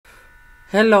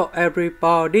Hello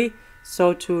everybody,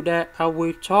 so today I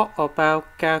will talk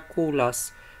about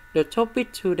calculus. The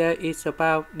topic today is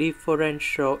about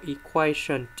differential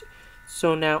equation.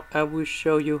 So now I will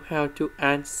show you how to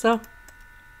answer.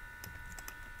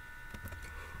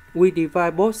 We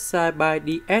divide both sides by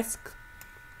dx.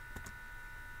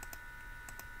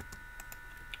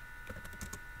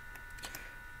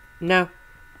 Now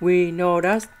we know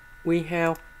that we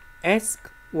have s,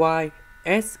 y.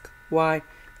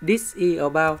 This is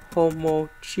about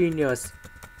homogeneous.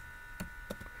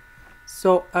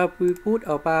 So I will put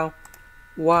about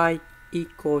y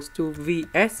equals to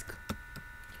vs.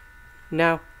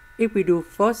 Now, if we do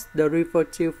first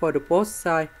derivative for the both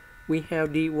sides, we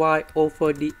have dy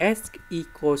over dx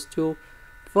equals to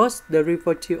first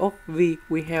derivative of v,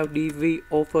 we have dv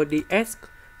over dx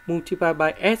multiplied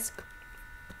by s.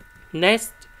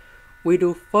 Next, we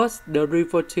do first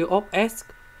derivative of s,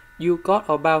 you got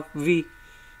about v.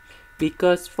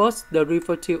 Because first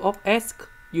derivative of s,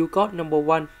 you got number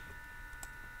 1.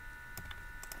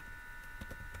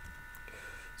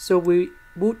 So we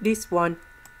put this one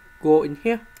go in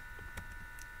here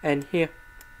and here.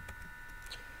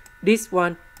 This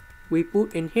one we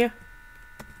put in here.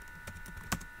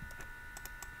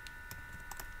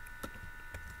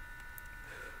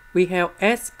 We have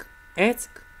s,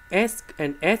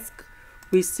 and s.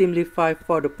 We simplify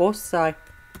for the both sides.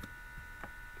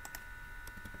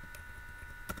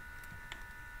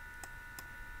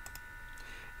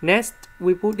 Next,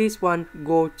 we put this one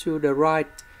go to the right,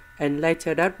 and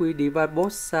later that we divide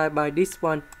both sides by this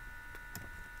one.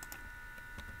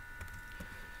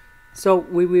 So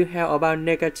we will have about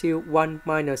negative 1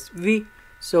 minus v,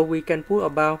 so we can put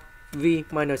about v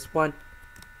minus 1.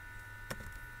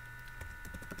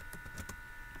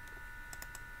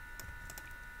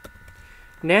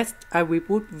 Next, I will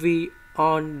put v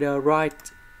on the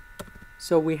right,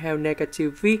 so we have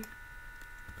negative v.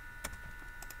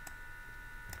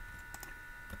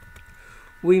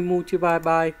 We multiply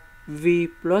by v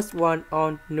plus 1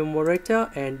 on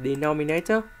numerator and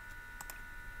denominator.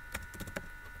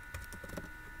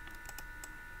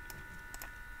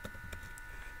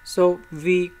 So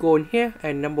v go in here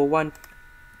and number 1.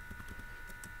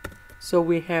 So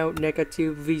we have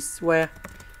negative v squared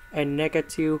and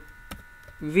negative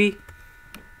v.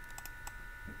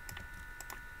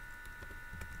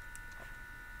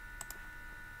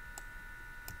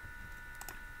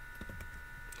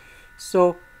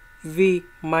 So v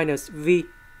minus v,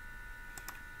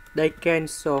 they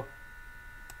cancel.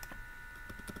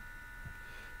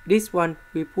 This one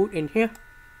we put in here.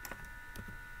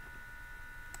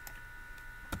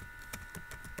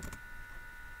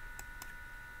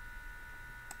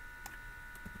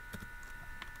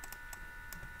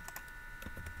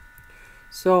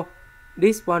 So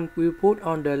this one we put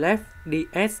on the left, the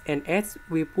s and s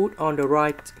we put on the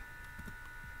right.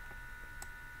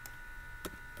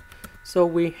 So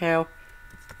we have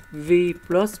v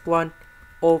plus 1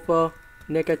 over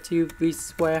negative v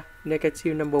squared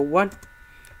negative number 1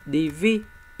 dv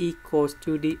equals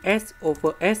to ds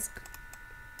over s.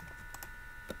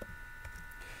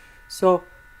 So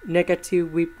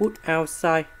negative we put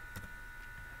outside.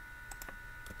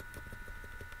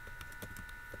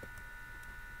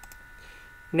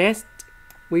 Next,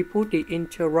 we put the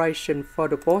integration for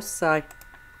the both sides.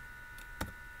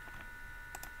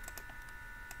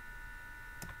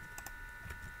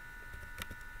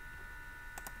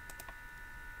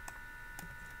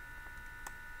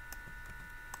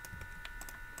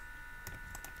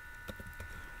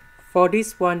 For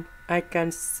this one, I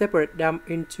can separate them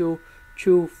into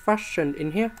two fractions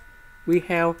in here. We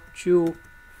have two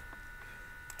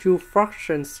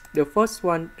fractions. The first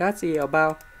one, that is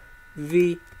about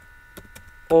v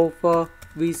over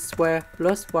v squared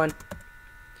plus 1.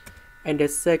 And the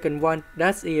second one,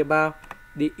 that is about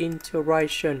the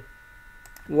integration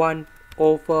 1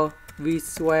 over v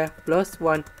squared plus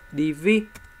 1 dv.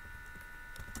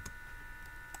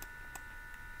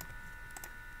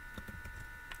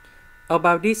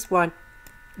 About this one,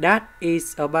 that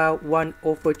is about 1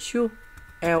 over 2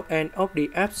 ln of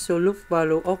the absolute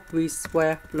value of v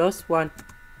squared plus 1.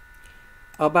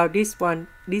 About this one,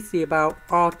 this is about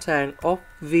arctan of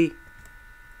v.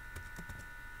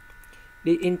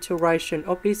 The integration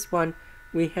of this one,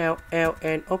 we have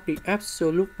ln of the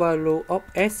absolute value of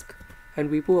s,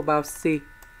 and we put about c.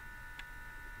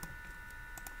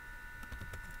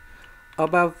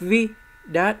 About v,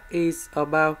 that is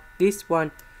about this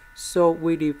one. So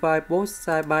we divide both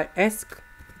sides by s.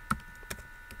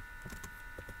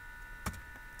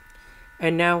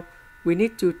 And now we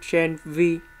need to change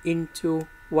v into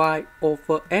y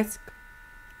over s.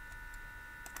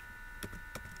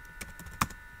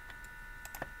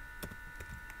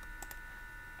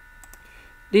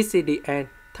 This is the end.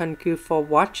 Thank you for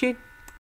watching.